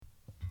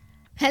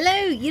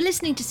Hello, you're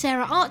listening to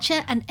Sarah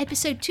Archer and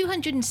episode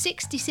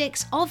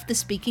 266 of the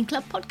Speaking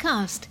Club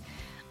podcast.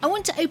 I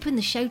want to open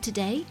the show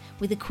today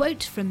with a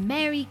quote from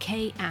Mary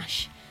Kay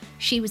Ash.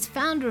 She was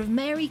founder of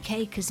Mary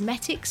Kay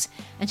Cosmetics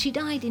and she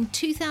died in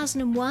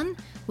 2001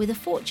 with a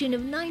fortune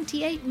of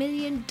 $98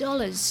 million.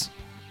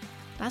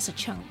 That's a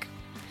chunk.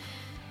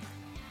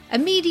 A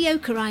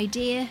mediocre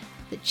idea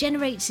that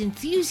generates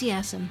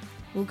enthusiasm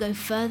will go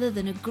further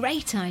than a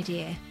great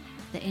idea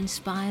that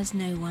inspires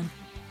no one.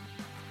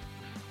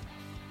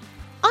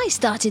 I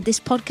started this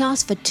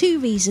podcast for two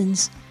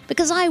reasons.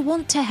 Because I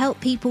want to help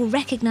people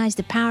recognise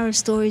the power of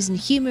stories and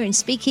humour in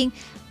speaking,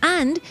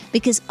 and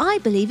because I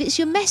believe it's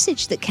your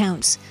message that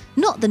counts,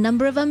 not the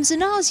number of ums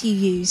and ahs you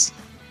use.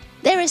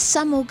 There are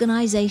some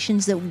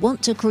organisations that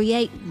want to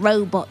create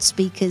robot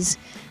speakers.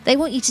 They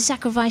want you to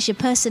sacrifice your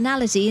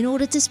personality in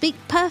order to speak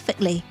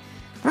perfectly.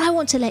 But I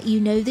want to let you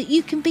know that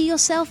you can be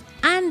yourself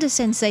and a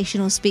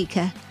sensational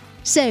speaker.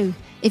 So,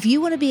 if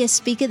you want to be a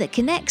speaker that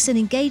connects and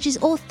engages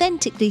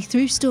authentically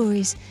through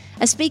stories,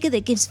 a speaker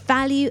that gives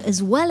value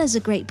as well as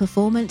a great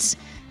performance,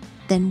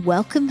 then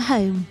welcome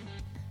home.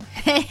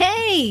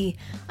 Hey!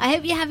 I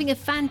hope you're having a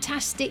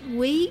fantastic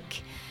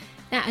week.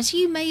 Now, as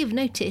you may have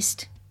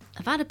noticed,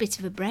 I've had a bit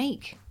of a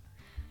break.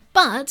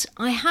 But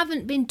I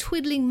haven't been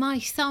twiddling my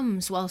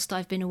thumbs whilst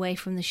I've been away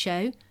from the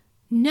show.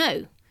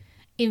 No.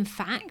 In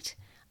fact,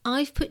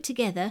 I've put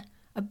together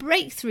a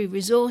breakthrough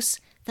resource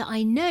that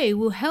I know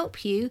will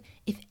help you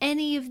if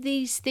any of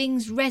these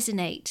things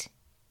resonate.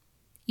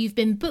 You've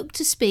been booked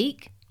to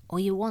speak, or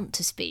you want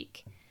to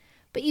speak,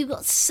 but you've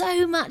got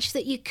so much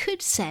that you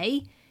could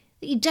say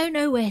that you don't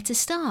know where to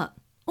start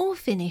or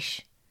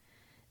finish.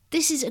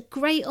 This is a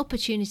great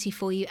opportunity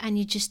for you and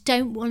you just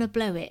don't want to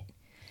blow it.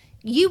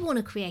 You want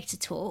to create a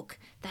talk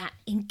that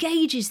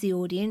engages the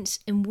audience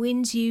and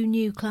wins you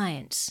new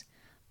clients.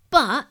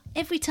 But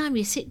every time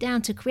you sit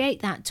down to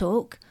create that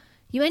talk,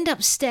 you end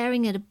up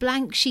staring at a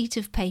blank sheet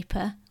of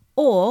paper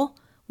or,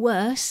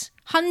 worse,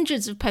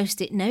 hundreds of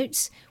post-it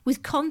notes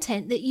with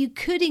content that you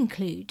could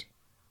include.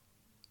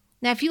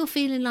 Now, if you're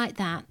feeling like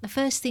that, the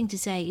first thing to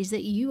say is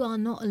that you are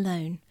not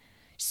alone.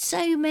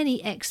 So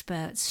many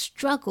experts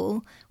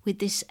struggle with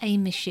this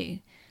same issue,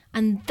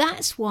 and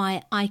that's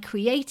why I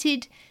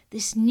created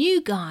this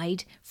new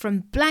guide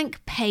from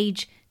blank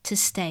page to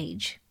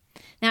stage.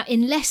 Now,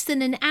 in less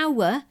than an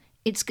hour,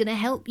 it's going to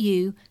help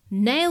you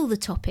nail the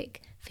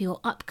topic for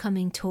your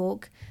upcoming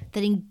talk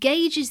that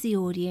engages the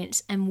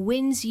audience and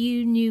wins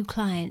you new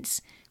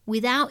clients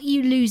without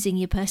you losing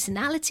your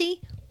personality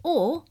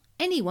or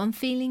anyone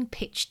feeling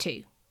pitched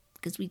to,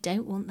 because we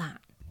don't want that.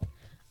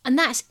 And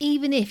that's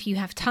even if you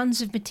have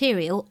tons of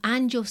material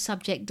and your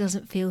subject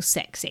doesn't feel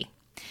sexy.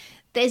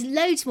 There's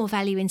loads more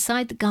value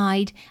inside the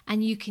guide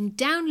and you can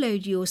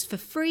download yours for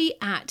free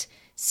at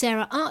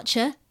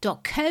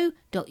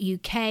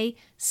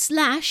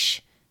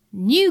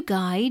saraharcher.co.uk/new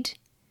guide.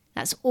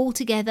 That's all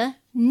together,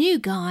 new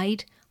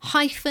guide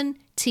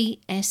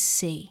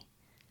 -TSC.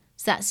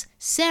 So that's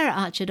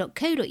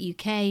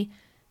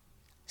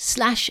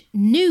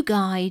saraharcher.co.uk/new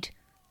guide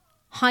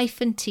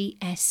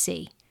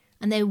 -TSC.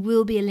 And there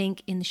will be a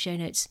link in the show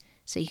notes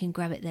so you can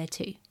grab it there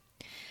too.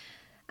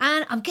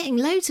 And I'm getting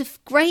loads of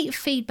great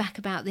feedback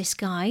about this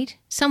guide.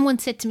 Someone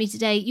said to me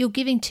today, you're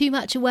giving too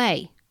much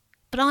away.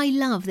 But I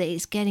love that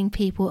it's getting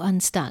people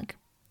unstuck.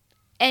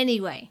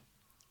 Anyway,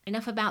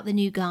 enough about the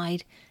new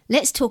guide.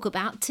 Let's talk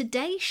about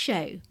today's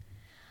show.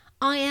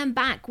 I am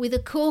back with a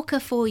corker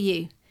for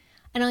you.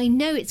 And I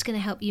know it's going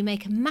to help you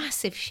make a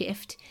massive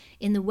shift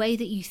in the way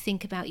that you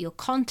think about your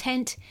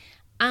content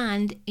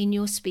and in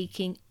your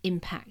speaking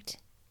impact.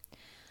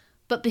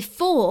 But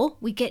before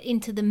we get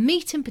into the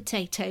meat and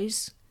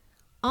potatoes,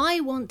 I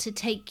want to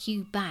take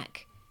you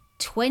back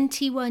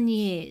 21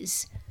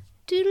 years.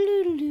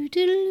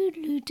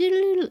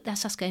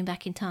 That's us going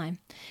back in time.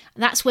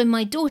 That's when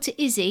my daughter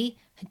Izzy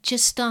had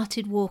just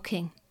started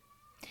walking.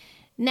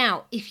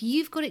 Now, if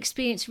you've got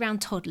experience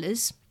around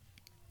toddlers,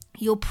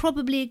 you'll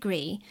probably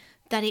agree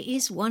that it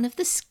is one of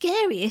the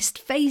scariest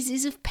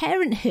phases of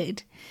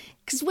parenthood.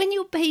 Because when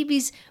your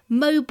baby's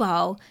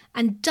mobile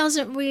and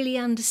doesn't really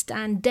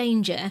understand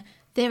danger,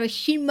 there are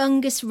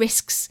humongous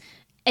risks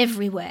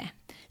everywhere.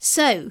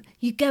 So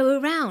you go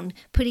around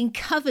putting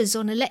covers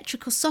on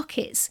electrical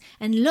sockets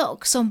and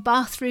locks on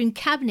bathroom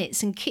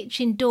cabinets and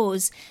kitchen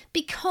doors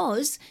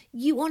because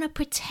you want to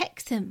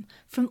protect them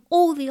from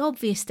all the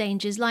obvious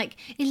dangers like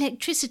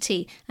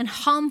electricity and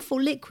harmful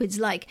liquids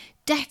like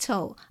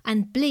Dettol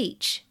and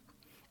bleach.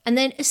 And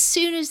then as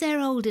soon as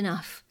they're old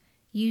enough,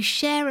 you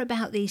share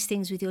about these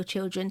things with your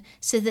children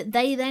so that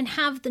they then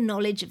have the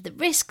knowledge of the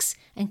risks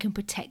and can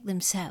protect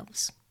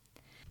themselves.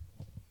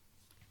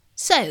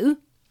 So,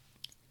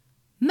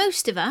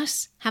 most of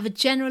us have a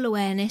general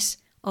awareness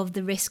of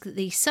the risk that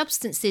these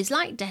substances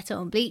like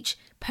Dettol and bleach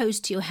pose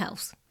to your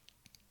health.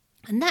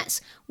 And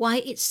that's why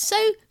it's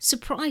so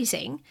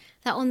surprising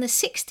that on the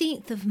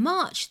 16th of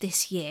March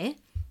this year,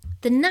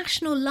 the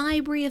National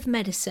Library of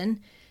Medicine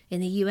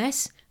in the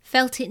US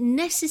felt it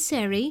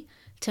necessary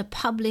to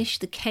publish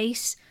the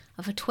case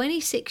of a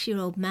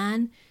 26-year-old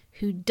man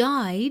who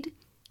died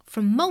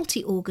from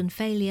multi-organ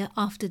failure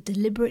after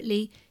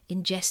deliberately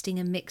ingesting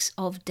a mix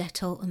of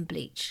Dettol and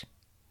bleach.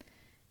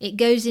 It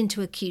goes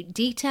into acute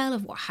detail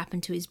of what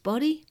happened to his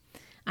body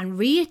and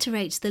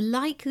reiterates the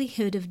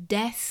likelihood of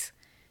death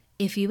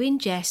if you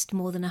ingest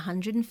more than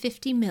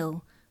 150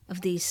 ml of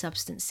these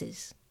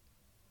substances.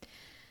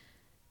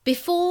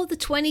 Before the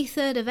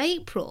 23rd of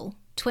April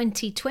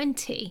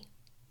 2020,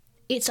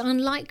 it's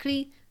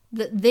unlikely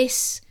that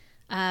this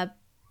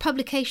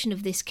publication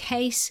of this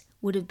case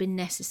would have been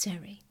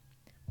necessary.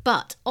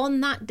 But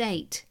on that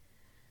date,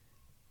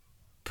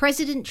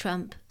 President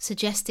Trump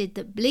suggested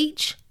that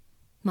bleach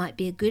might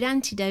be a good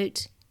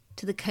antidote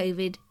to the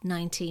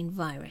COVID-19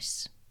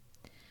 virus.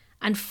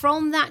 And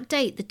from that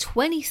date, the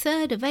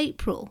 23rd of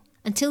April,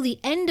 until the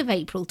end of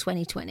April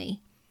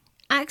 2020,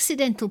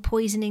 accidental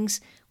poisonings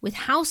with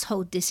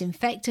household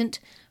disinfectant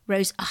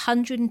rose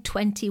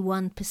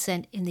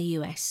 121% in the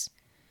US,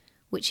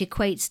 which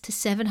equates to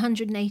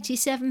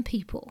 787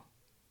 people,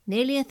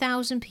 nearly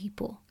 1,000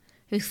 people,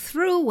 who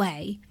threw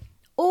away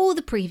all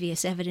the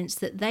previous evidence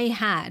that they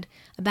had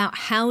about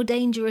how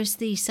dangerous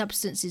these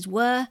substances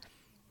were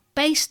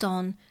based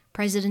on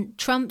President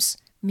Trump's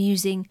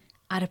musing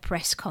at a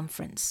press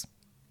conference.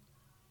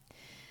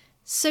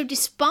 So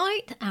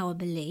despite our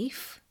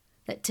belief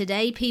that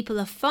today people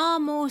are far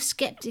more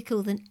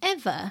sceptical than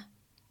ever,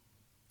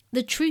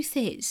 the truth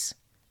is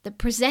that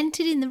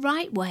presented in the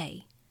right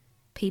way,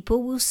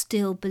 people will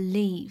still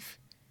believe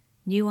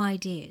new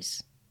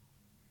ideas.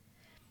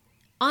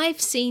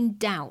 I've seen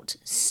doubt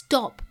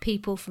stop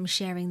people from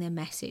sharing their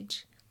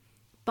message,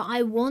 but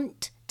I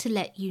want to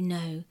let you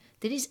know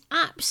that it's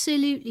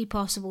absolutely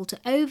possible to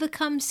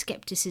overcome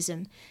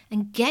skepticism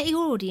and get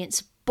your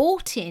audience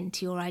bought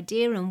into your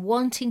idea and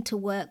wanting to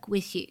work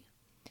with you.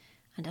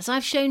 And as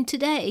I've shown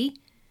today,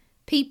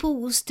 people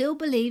will still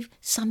believe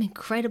some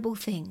incredible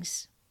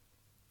things.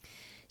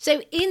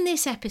 So in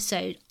this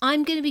episode,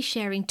 I'm going to be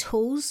sharing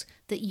tools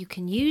that you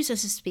can use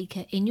as a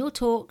speaker in your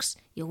talks,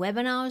 your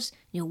webinars,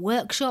 your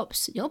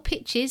workshops, your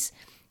pitches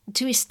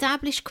to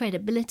establish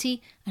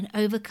credibility and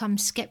overcome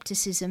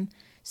skepticism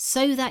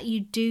so that you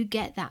do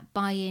get that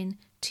buy-in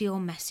to your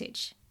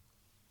message.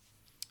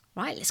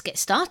 Right, let's get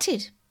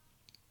started.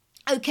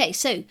 Okay,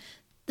 so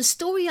the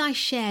story I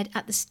shared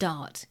at the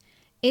start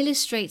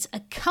illustrates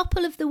a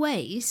couple of the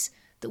ways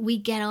that we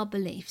get our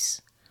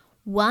beliefs.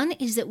 One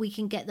is that we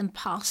can get them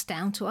passed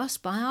down to us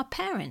by our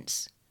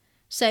parents.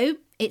 So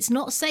it's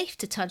not safe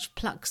to touch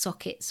plug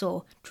sockets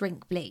or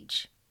drink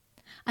bleach.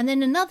 And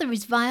then another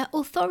is via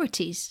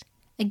authorities.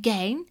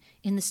 Again,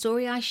 in the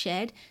story I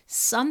shared,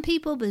 some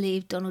people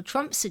believe Donald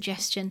Trump's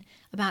suggestion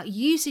about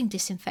using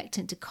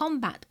disinfectant to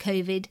combat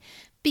COVID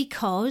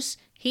because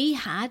he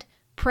had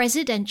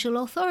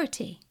presidential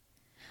authority,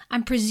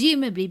 and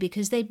presumably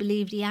because they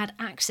believed he had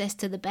access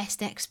to the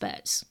best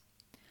experts.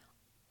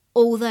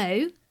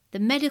 Although the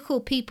medical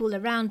people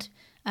around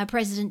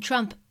President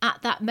Trump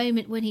at that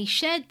moment when he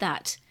shared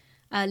that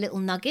little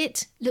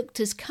nugget looked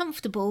as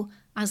comfortable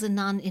as a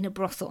nun in a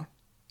brothel.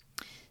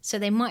 So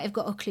they might have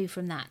got a clue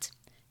from that.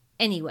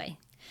 Anyway,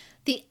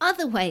 the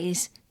other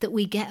ways that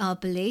we get our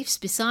beliefs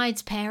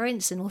besides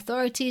parents and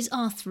authorities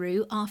are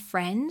through our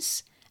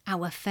friends,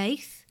 our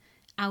faith,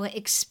 our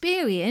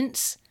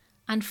experience,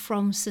 and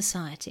from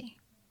society.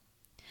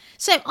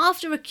 So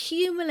after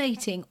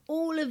accumulating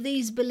all of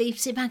these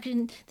beliefs,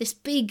 imagine this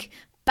big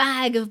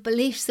bag of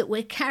beliefs that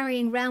we're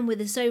carrying around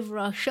with us over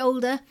our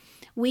shoulder,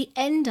 we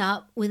end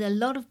up with a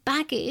lot of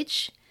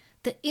baggage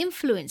that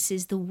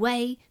influences the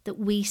way that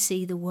we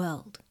see the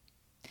world.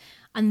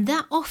 And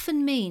that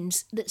often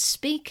means that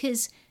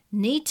speakers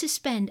need to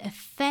spend a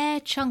fair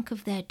chunk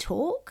of their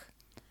talk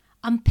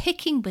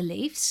unpicking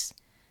beliefs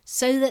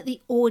so that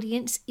the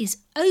audience is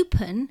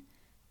open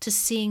to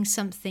seeing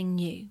something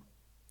new.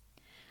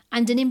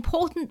 And an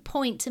important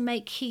point to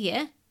make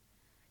here,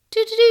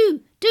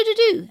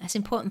 that's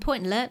an important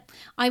point alert.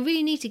 I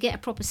really need to get a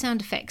proper sound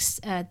effects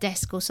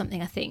desk or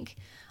something, I think.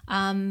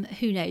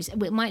 Who knows?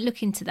 We might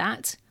look into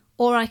that,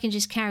 or I can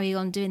just carry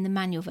on doing the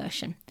manual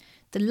version,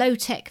 the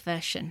low-tech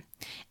version.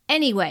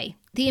 Anyway,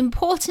 the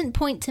important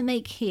point to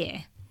make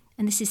here,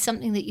 and this is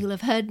something that you'll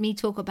have heard me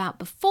talk about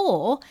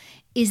before,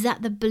 is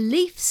that the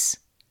beliefs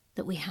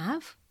that we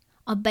have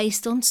are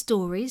based on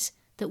stories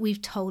that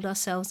we've told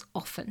ourselves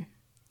often.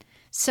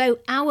 So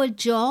our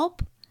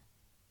job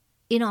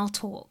in our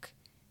talk,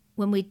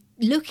 when we're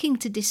looking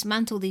to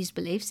dismantle these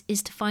beliefs,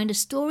 is to find a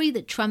story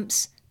that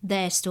trumps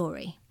their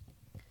story.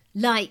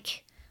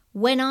 Like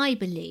when I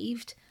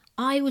believed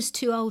I was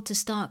too old to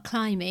start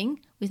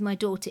climbing with my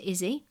daughter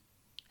Izzy,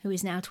 who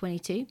is now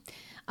 22.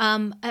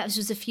 This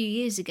was a few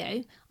years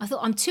ago. I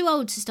thought I'm too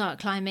old to start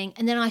climbing.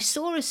 And then I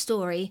saw a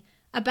story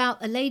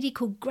about a lady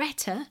called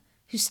Greta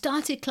who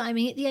started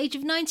climbing at the age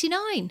of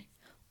 99.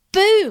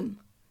 Boom!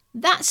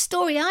 That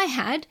story I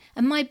had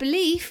and my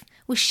belief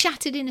was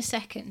shattered in a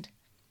second.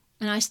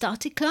 And I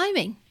started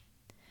climbing.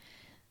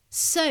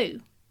 So,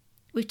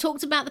 we've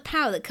talked about the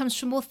power that comes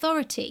from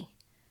authority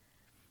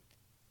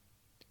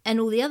and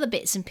all the other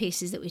bits and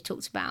pieces that we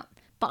talked about.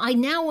 But I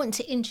now want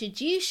to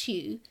introduce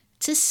you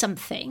to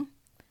something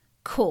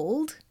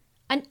called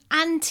An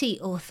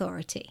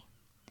anti-authority.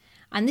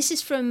 And this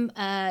is from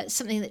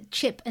something that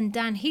Chip and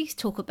Dan Heath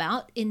talk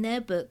about in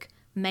their book,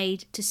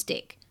 Made to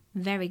Stick.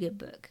 Very good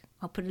book.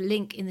 I'll put a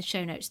link in the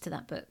show notes to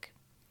that book.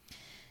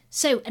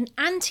 So an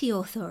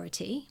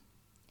anti-authority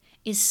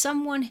is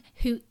someone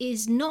who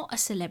is not a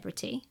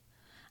celebrity,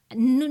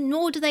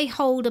 nor do they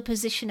hold a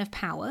position of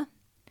power,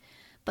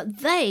 but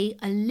they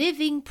are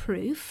living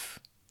proof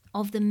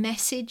of the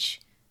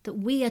message that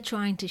we are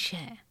trying to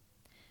share.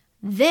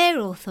 Their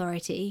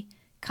authority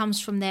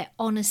comes from their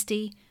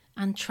honesty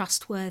and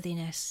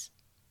trustworthiness.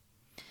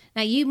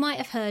 Now, you might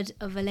have heard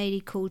of a lady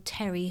called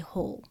Terry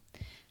Hall,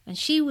 and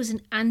she was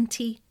an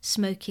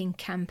anti-smoking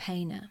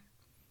campaigner.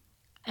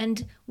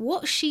 And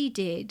what she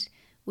did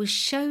was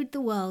showed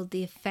the world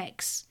the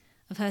effects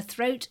of her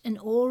throat and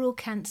oral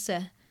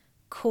cancer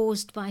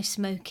caused by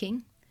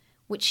smoking,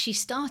 which she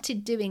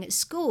started doing at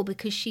school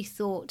because she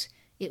thought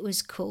it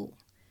was cool.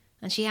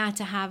 And she had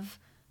to have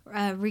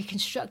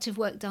reconstructive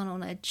work done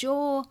on her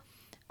jaw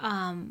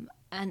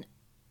and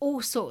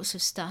all sorts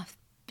of stuff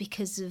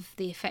because of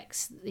the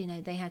effects.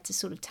 They had to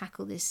sort of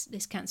tackle this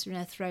cancer in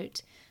her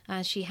throat.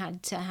 She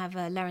had to have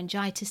her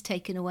laryngitis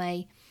taken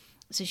away,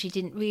 so she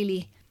didn't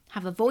really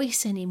have a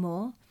voice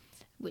anymore,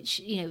 which,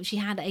 she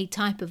had a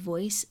type of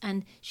voice,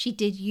 and she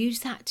did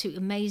use that to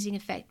amazing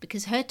effect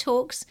because her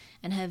talks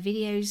and her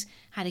videos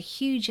had a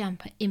huge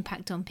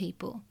impact on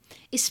people,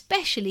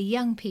 especially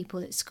young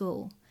people at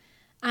school.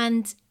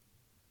 And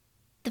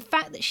the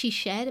fact that she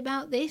shared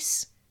about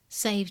this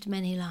saved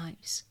many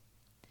lives.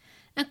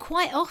 And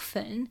quite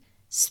often,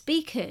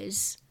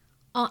 speakers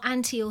are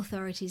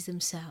anti-authorities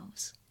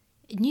themselves.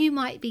 And you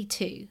might be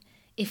too.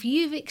 If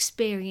you've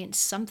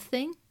experienced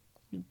something,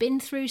 you've been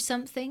through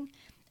something,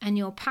 and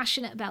you're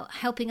passionate about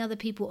helping other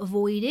people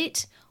avoid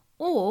it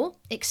or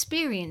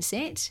experience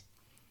it,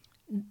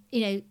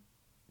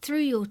 through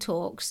your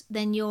talks,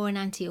 then you're an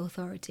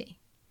anti-authority,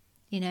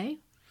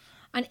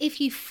 And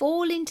if you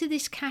fall into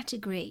this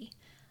category,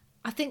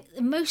 I think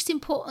the most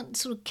important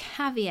sort of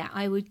caveat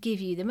I would give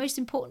you, the most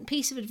important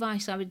piece of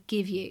advice I would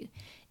give you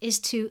is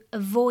to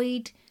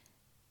avoid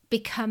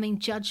becoming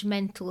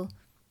judgmental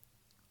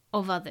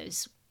of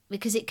others,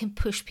 because it can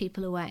push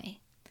people away.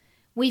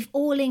 We've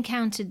all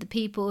encountered the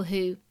people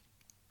who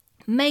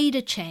made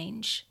a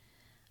change,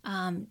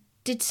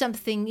 did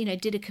something,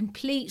 did a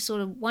complete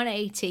sort of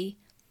 180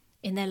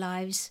 in their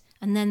lives,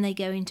 and then they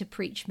go into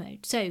preach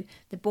mode. So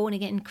the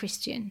born-again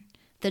Christian,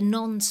 the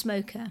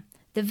non-smoker,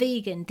 the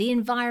vegan, the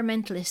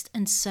environmentalist,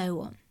 and so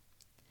on.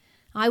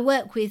 I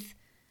work with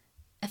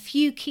a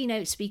few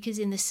keynote speakers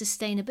in the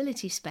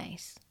sustainability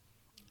space,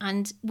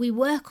 and we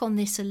work on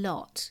this a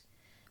lot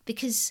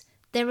because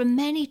there are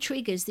many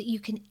triggers that you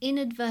can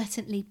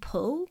inadvertently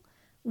pull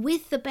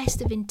with the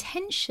best of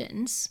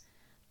intentions,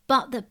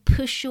 but that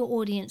push your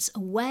audience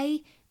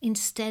away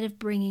instead of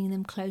bringing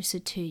them closer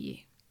to you.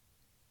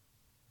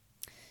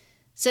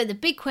 So the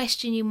big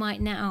question you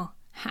might now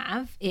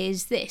have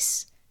is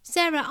this: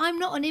 Sarah, I'm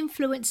not an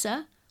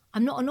influencer,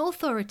 I'm not an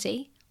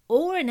authority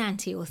or an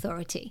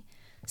anti-authority.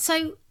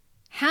 So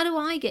how do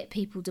I get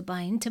people to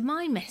buy into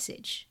my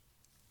message?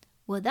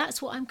 Well,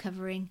 that's what I'm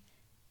covering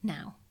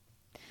now.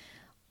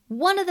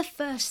 One of the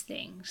first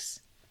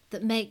things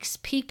that makes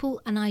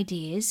people and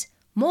ideas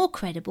more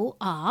credible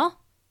are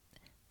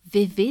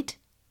vivid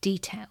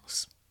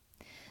details.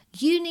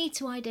 You need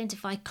to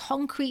identify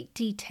concrete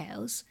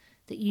details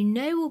that you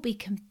know will be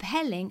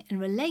compelling and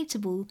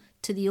relatable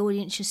to the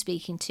audience you're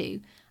speaking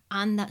to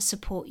and that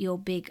support your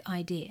big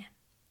idea.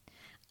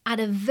 At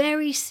a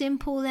very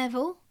simple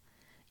level,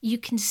 you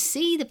can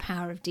see the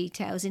power of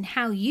details in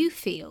how you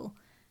feel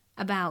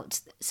about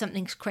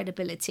something's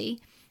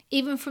credibility,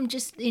 even from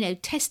just,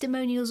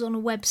 testimonials on a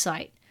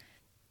website.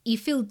 You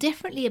feel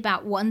differently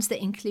about ones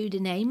that include a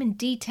name and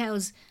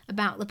details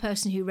about the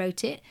person who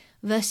wrote it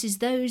versus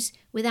those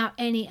without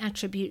any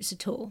attributes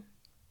at all.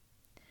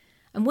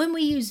 And when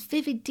we use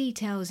vivid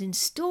details in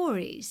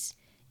stories,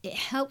 it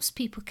helps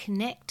people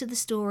connect to the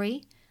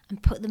story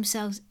and put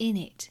themselves in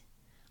it.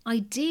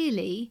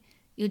 Ideally,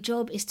 your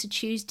job is to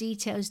choose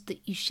details that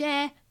you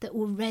share that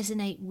will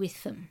resonate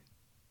with them.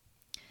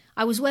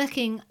 I was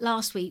working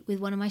last week with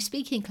one of my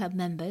speaking club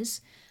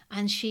members,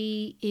 and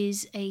she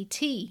is a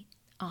tea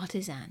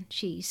artisan.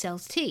 She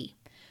sells tea.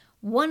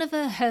 One of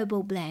her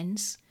herbal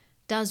blends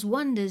does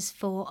wonders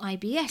for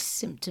IBS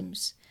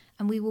symptoms,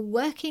 and we were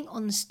working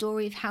on the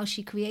story of how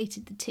she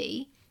created the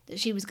tea that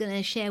she was going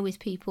to share with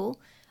people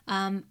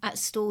at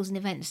stalls and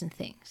events and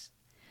things.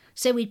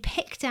 So we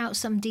picked out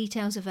some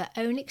details of her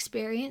own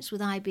experience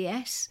with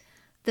IBS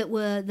that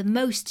were the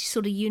most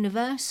sort of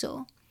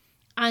universal,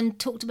 and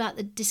talked about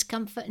the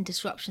discomfort and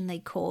disruption they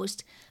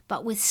caused,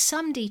 but with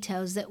some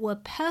details that were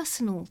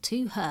personal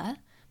to her,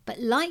 but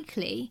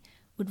likely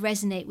would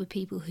resonate with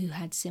people who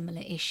had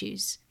similar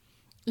issues.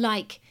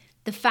 Like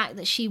the fact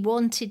that she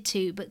wanted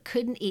to, but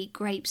couldn't eat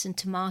grapes and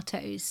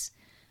tomatoes.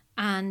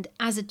 And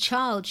as a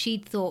child,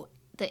 she'd thought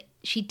that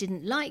she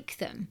didn't like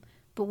them.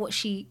 But what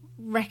she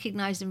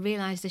recognised and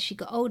realised as she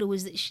got older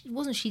was that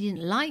she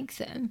didn't like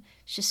them,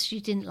 it's just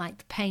she didn't like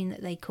the pain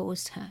that they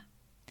caused her.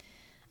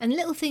 And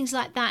little things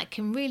like that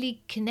can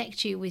really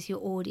connect you with your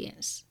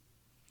audience.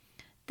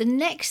 The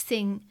next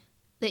thing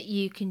that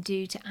you can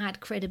do to add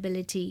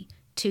credibility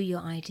to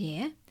your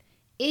idea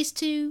is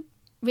to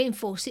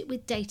reinforce it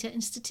with data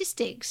and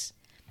statistics.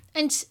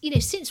 And,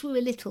 since we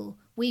were little,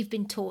 we've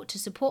been taught to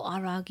support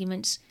our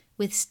arguments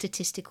with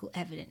statistical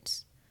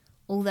evidence.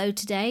 Although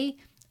today,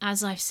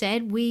 as I've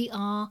said, we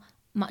are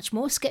much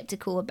more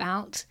skeptical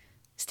about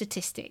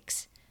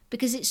statistics,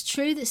 because it's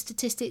true that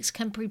statistics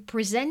can be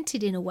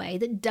presented in a way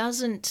that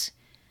doesn't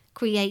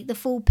create the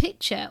full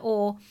picture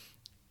or,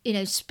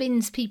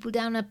 spins people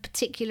down a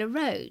particular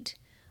road.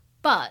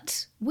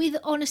 But with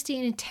honesty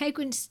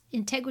and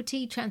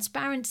integrity,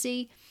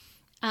 transparency,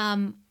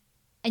 and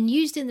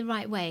used in the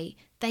right way,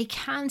 they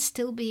can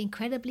still be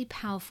incredibly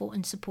powerful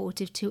and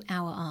supportive to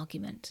our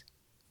argument.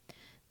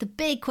 The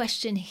big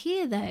question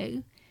here,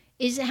 though,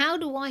 is how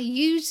do I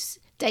use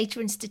data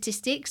and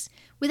statistics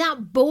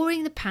without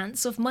boring the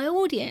pants off my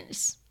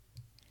audience?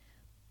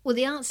 Well,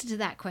 the answer to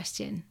that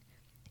question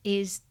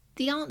is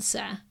the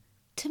answer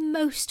to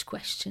most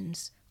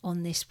questions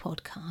on this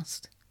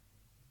podcast.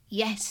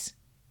 Yes,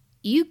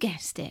 you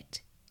guessed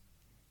it.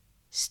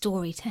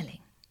 Storytelling.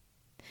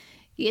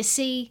 You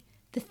see,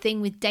 the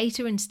thing with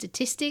data and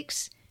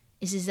statistics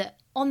is that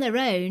on their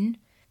own,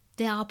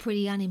 they are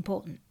pretty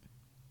unimportant.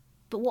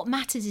 But what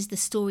matters is the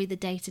story the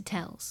data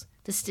tells,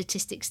 the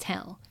statistics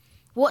tell.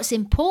 What's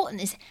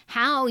important is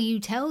how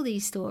you tell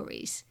these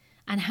stories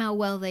and how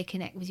well they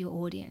connect with your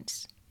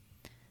audience.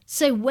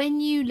 So when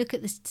you look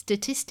at the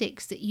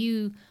statistics that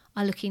you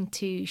are looking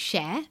to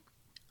share,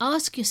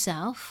 ask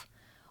yourself,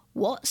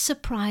 what's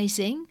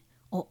surprising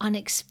or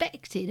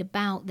unexpected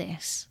about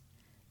this?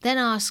 Then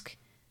ask,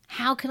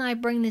 how can I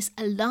bring this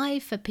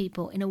alive for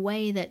people in a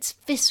way that's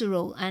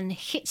visceral and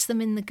hits them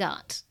in the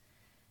gut?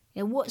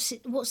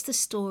 What's the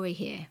story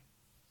here?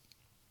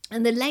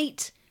 And the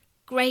late,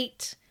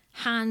 great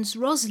Hans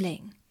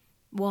Rosling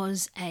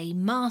was a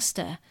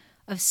master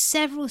of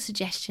several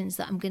suggestions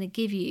that I'm going to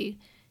give you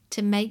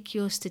to make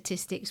your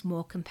statistics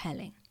more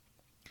compelling.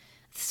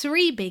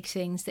 3 big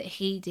things that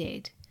he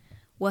did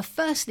were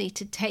firstly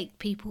to take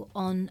people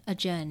on a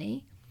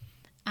journey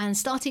and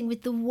starting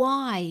with the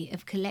why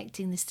of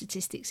collecting the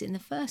statistics in the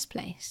first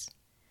place.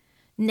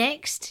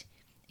 Next,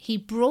 he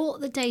brought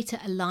the data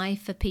alive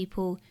for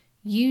people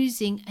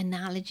using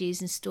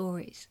analogies and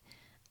stories.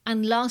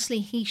 And lastly,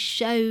 he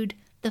showed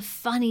the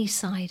funny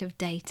side of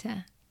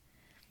data.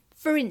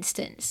 For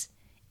instance,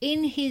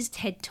 in his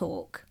TED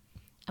Talk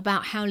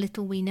about how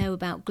little we know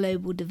about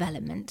global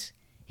development,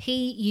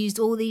 he used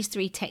all these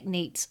 3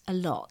 techniques a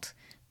lot.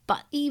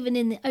 But even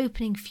in the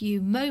opening few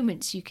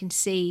moments, you can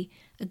see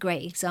a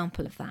great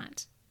example of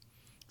that.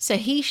 So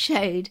he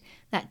showed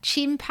that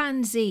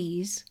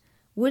chimpanzees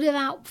would have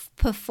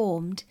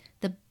outperformed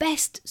the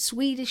best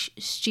Swedish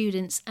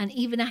students and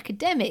even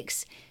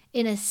academics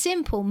in a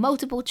simple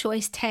multiple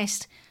choice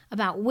test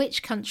about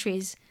which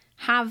countries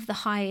have the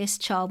highest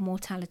child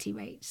mortality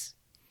rates.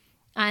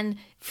 And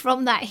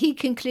from that, he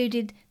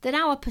concluded that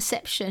our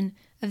perception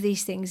of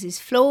these things is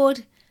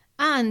flawed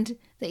and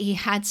that he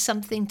had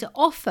something to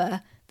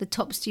offer the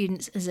top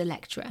students as a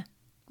lecturer,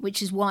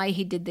 which is why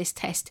he did this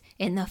test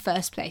in the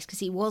first place, because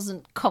he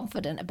wasn't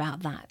confident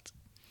about that.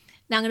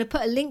 Now, I'm going to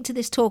put a link to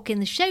this talk in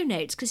the show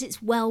notes because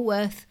it's well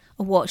worth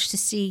a watch to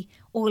see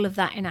all of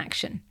that in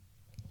action.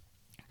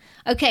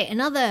 Okay,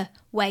 another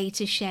way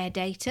to share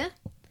data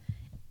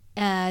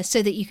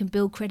so that you can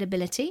build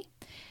credibility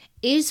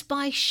is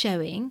by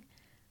showing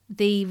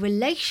the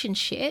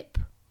relationship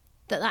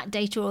that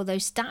data or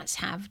those stats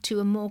have to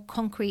a more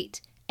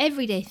concrete,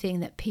 everyday thing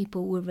that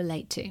people will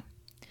relate to.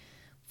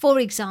 For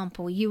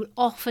example, you will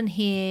often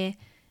hear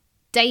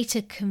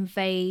data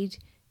conveyed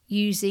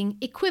using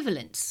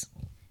equivalents,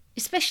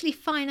 especially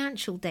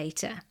financial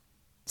data.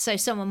 So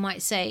someone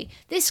might say,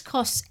 this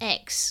costs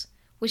X,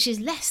 which is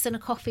less than a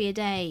coffee a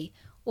day,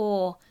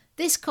 or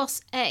this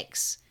costs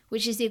X,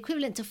 which is the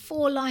equivalent to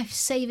 4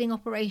 life-saving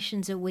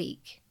operations a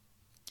week.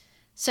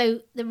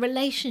 So the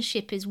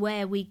relationship is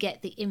where we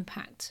get the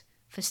impact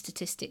for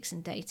statistics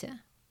and data.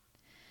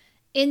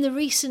 In the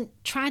recent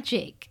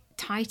tragic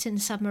Titan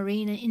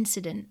submarine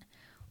incident,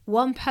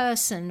 one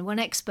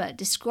expert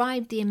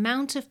described the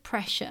amount of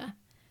pressure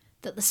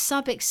that the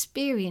sub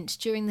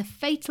experienced during the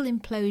fatal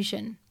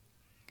implosion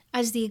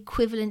as the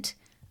equivalent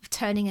of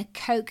turning a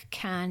Coke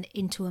can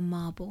into a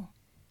marble.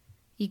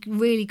 You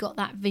really got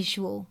that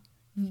visual,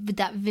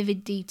 that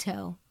vivid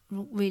detail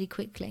really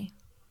quickly.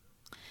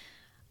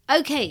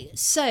 Okay,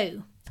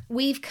 so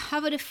we've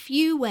covered a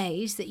few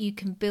ways that you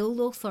can build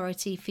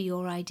authority for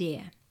your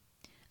idea.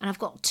 And I've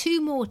got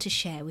 2 more to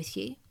share with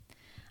you.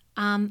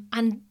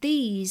 And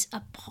these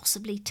are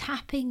possibly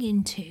tapping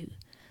into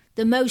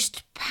the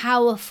most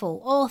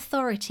powerful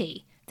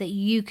authority that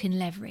you can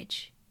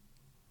leverage.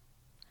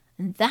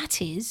 And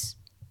that is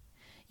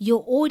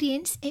your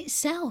audience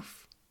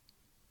itself.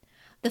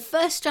 The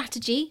first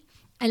strategy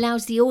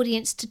allows the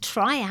audience to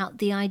try out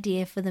the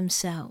idea for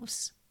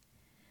themselves.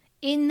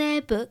 In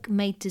their book,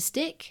 Made to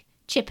Stick,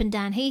 Chip and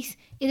Dan Heath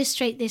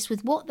illustrate this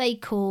with what they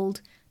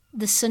called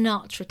the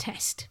Sinatra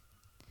test.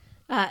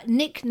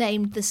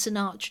 nicknamed the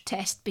Sinatra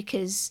test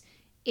because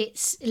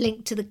it's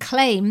linked to the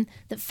claim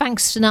that Frank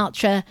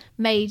Sinatra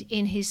made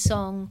in his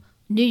song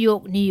New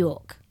York, New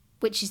York,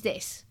 which is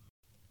this: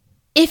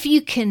 if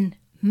you can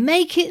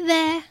make it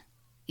there,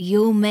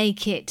 you'll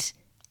make it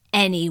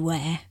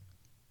anywhere.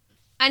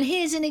 And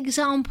here's an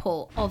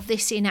example of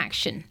this in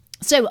action.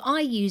 So I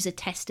use a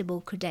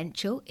testable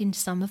credential in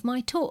some of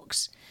my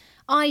talks.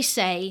 I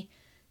say,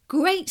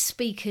 great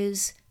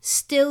speakers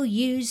still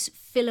use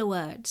filler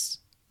words.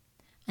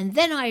 And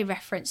then I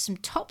reference some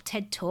top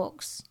TED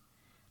Talks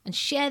and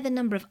share the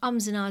number of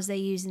ums and ahs they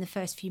use in the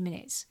first few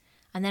minutes.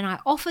 And then I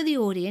offer the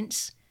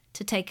audience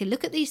to take a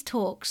look at these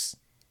talks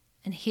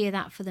and hear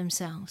that for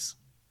themselves.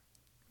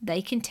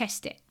 They can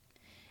test it.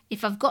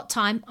 If I've got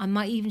time, I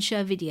might even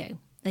show a video.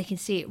 They can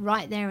see it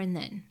right there and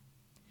then.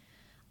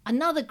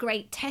 Another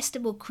great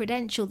testable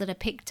credential that I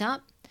picked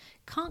up,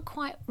 can't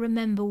quite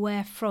remember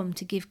where from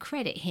to give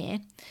credit here,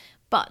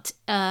 but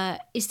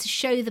is to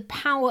show the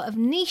power of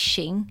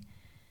niching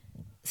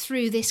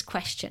through this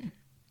question.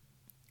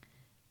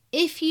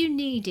 If you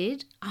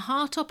needed a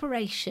heart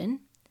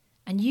operation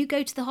and you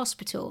go to the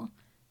hospital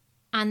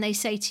and they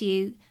say to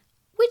you,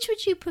 which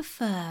would you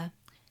prefer?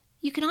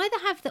 You can either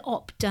have the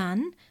op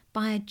done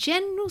by a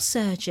general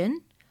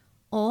surgeon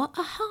or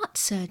a heart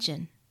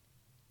surgeon.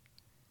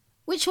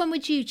 Which one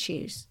would you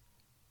choose?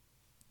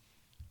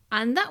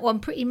 And that one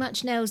pretty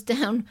much nails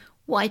down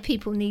why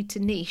people need to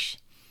niche.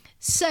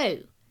 So,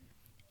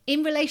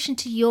 in relation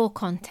to your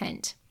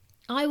content,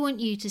 I want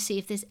you to see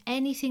if there's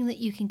anything that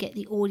you can get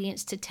the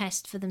audience to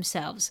test for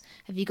themselves.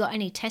 Have you got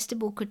any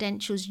testable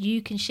credentials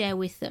you can share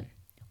with them,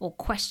 or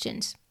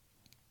questions?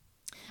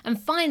 And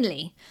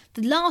finally,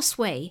 the last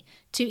way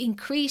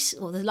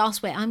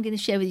I'm going to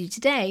share with you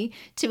today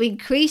to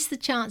increase the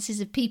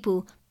chances of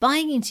people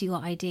buying into your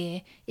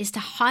idea is to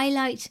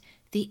highlight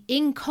the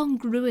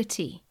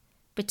incongruity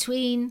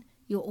between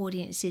your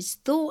audience's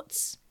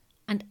thoughts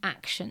and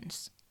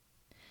actions.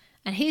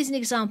 And here's an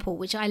example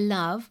which I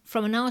love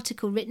from an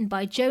article written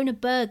by Jonah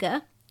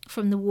Berger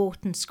from the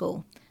Wharton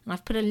School. And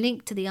I've put a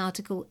link to the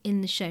article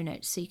in the show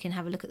notes so you can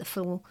have a look at the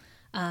full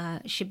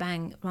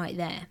shebang right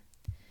there.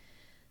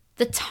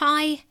 The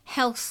Thai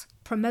Health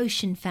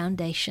Promotion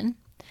Foundation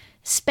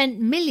spent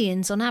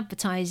millions on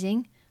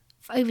advertising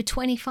for over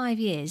 25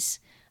 years.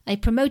 They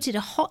promoted a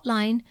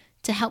hotline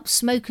to help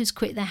smokers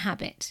quit their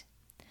habit.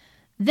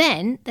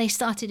 Then they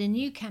started a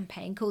new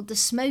campaign called the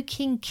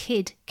Smoking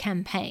Kid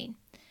campaign.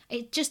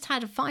 It just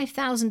had a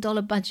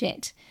 $5,000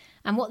 budget.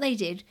 And what they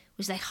did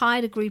was they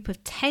hired a group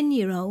of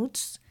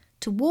 10-year-olds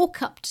to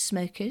walk up to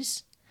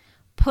smokers,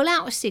 pull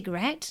out a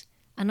cigarette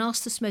and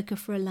ask the smoker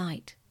for a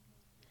light.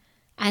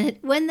 And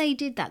when they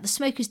did that, the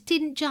smokers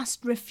didn't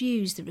just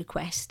refuse the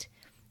request.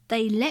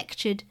 They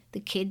lectured the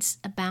kids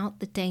about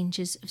the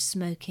dangers of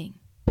smoking.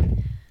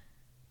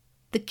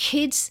 The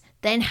kids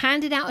then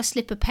handed out a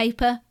slip of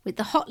paper with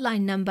the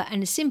hotline number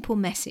and a simple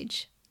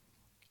message.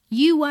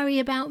 You worry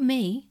about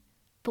me,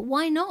 but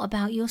why not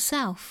about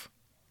yourself?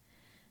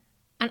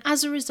 And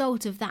as a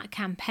result of that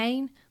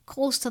campaign,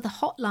 calls to the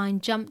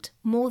hotline jumped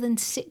more than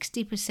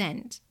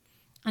 60%.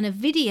 And a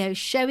video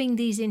showing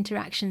these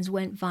interactions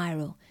went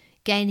viral,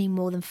 gaining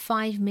more than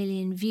 5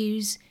 million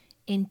views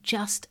in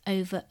just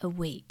over a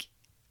week.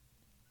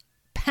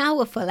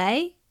 Powerful,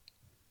 eh?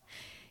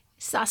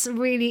 So that's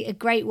really a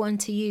great one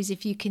to use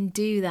if you can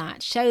do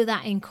that. Show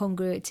that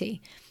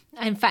incongruity.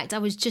 In fact, I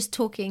was just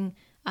talking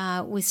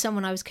with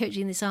someone I was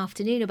coaching this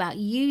afternoon about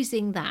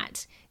using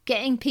that,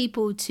 getting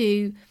people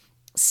to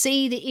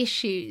see the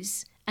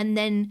issues and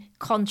then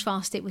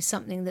contrast it with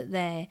something that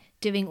they're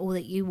doing or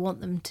that you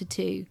want them to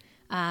do,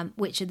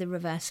 which are the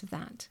reverse of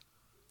that.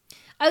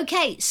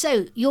 Okay,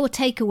 so your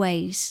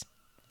takeaways.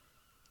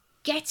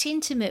 Get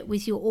intimate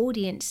with your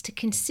audience to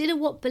consider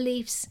what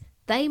beliefs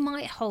they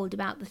might hold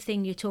about the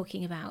thing you're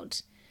talking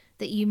about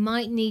that you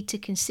might need to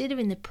consider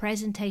in the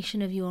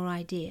presentation of your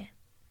idea.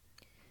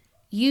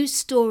 Use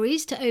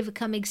stories to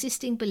overcome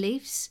existing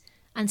beliefs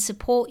and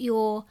support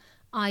your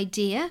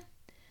idea.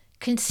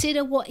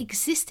 Consider what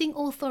existing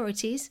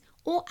authorities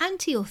or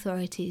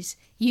anti-authorities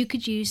you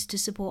could use to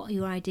support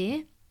your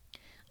idea.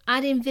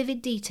 Add in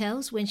vivid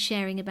details when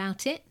sharing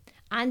about it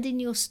and in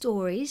your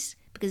stories,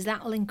 because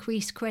that will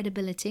increase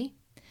credibility.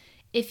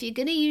 If you're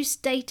going to use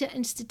data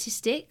and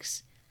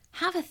statistics,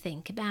 have a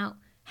think about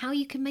how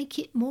you can make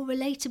it more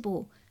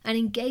relatable and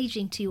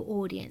engaging to your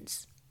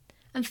audience.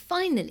 And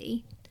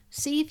finally,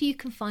 see if you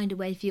can find a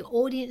way for your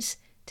audience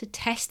to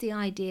test the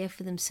idea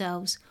for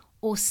themselves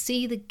or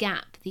see the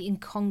gap, the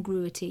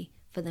incongruity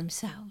for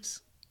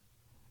themselves.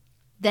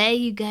 There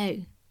you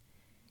go.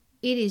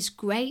 It is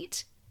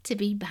great to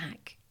be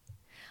back.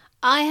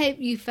 I hope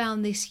you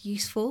found this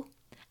useful.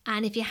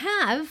 And if you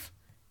have,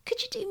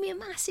 could you do me a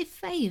massive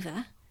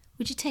favour?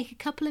 Would you take a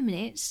couple of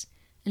minutes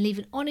and leave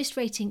an honest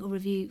rating or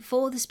review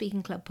for the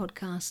Speaking Club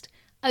podcast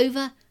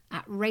over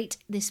at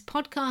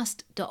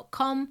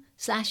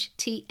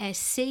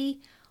ratethispodcast.com/TSC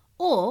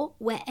or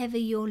wherever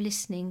you're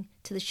listening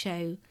to the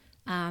show,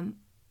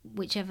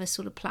 whichever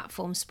sort of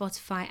platform,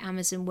 Spotify,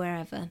 Amazon,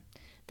 wherever.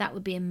 That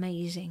would be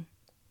amazing.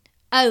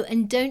 Oh,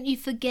 and don't you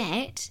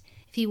forget,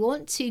 if you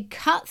want to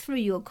cut through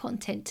your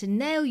content to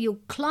nail your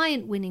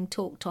client-winning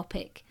talk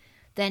topic,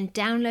 then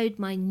download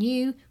my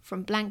new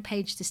From Blank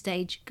Page to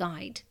Stage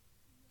guide.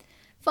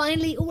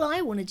 Finally, all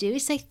I want to do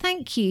is say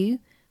thank you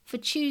for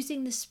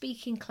choosing the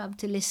Speaking Club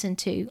to listen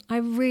to. I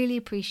really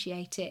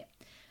appreciate it.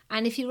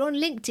 And if you're on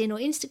LinkedIn or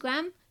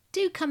Instagram,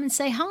 do come and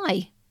say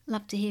hi.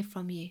 Love to hear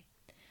from you.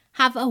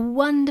 Have a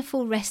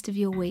wonderful rest of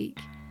your week.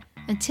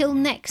 Until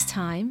next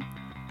time,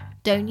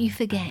 don't you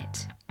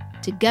forget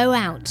to go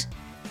out,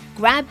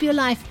 grab your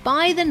life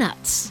by the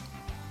nuts,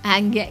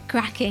 and get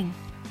cracking.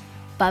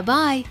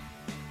 Bye-bye.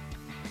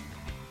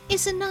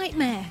 It's a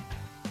nightmare.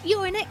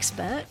 You're an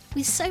expert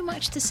with so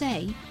much to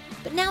say,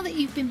 but now that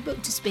you've been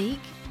booked to speak,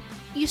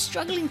 you're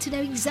struggling to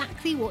know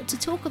exactly what to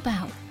talk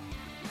about.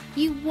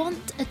 You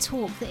want a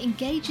talk that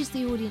engages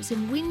the audience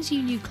and wins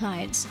you new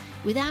clients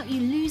without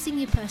you losing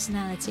your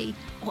personality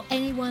or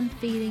anyone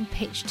feeling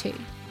pitched to.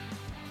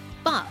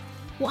 But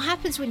what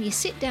happens when you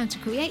sit down to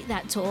create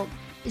that talk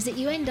is that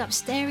you end up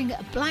staring at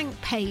a blank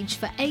page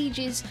for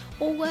ages,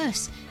 or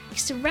worse,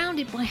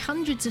 surrounded by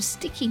hundreds of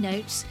sticky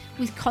notes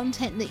with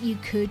content that you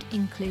could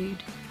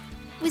include.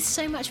 With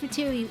so much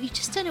material, you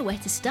just don't know where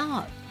to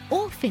start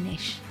or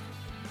finish.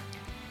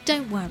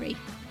 Don't worry,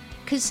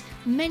 because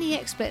many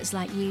experts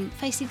like you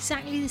face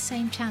exactly the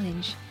same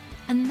challenge,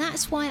 and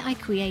that's why I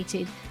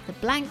created the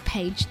Blank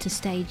Page to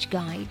Stage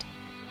guide.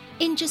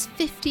 In just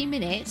 50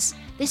 minutes,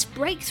 this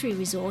breakthrough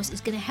resource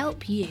is going to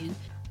help you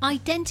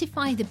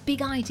identify the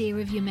big idea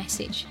of your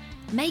message,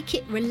 make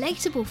it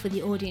relatable for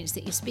the audience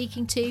that you're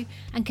speaking to,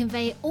 and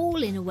convey it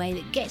all in a way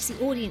that gets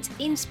the audience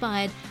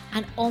inspired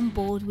and on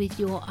board with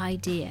your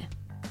idea.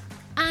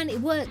 And it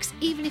works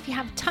even if you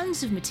have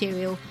tons of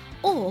material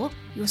or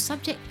your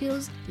subject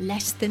feels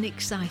less than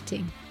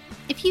exciting.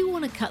 If you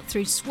want to cut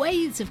through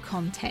swathes of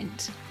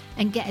content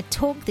and get a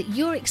talk that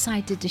you're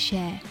excited to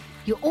share,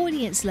 your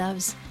audience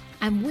loves,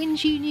 and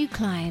wins you new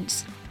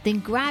clients, then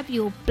grab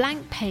your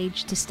Blank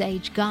Page to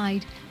Stage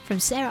guide from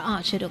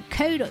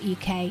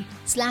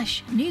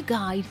saraharcher.co.uk/new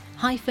guide-TSC.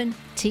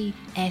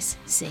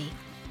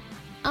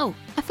 Oh,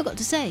 I forgot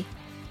to say,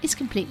 it's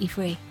completely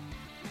free.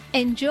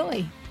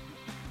 Enjoy!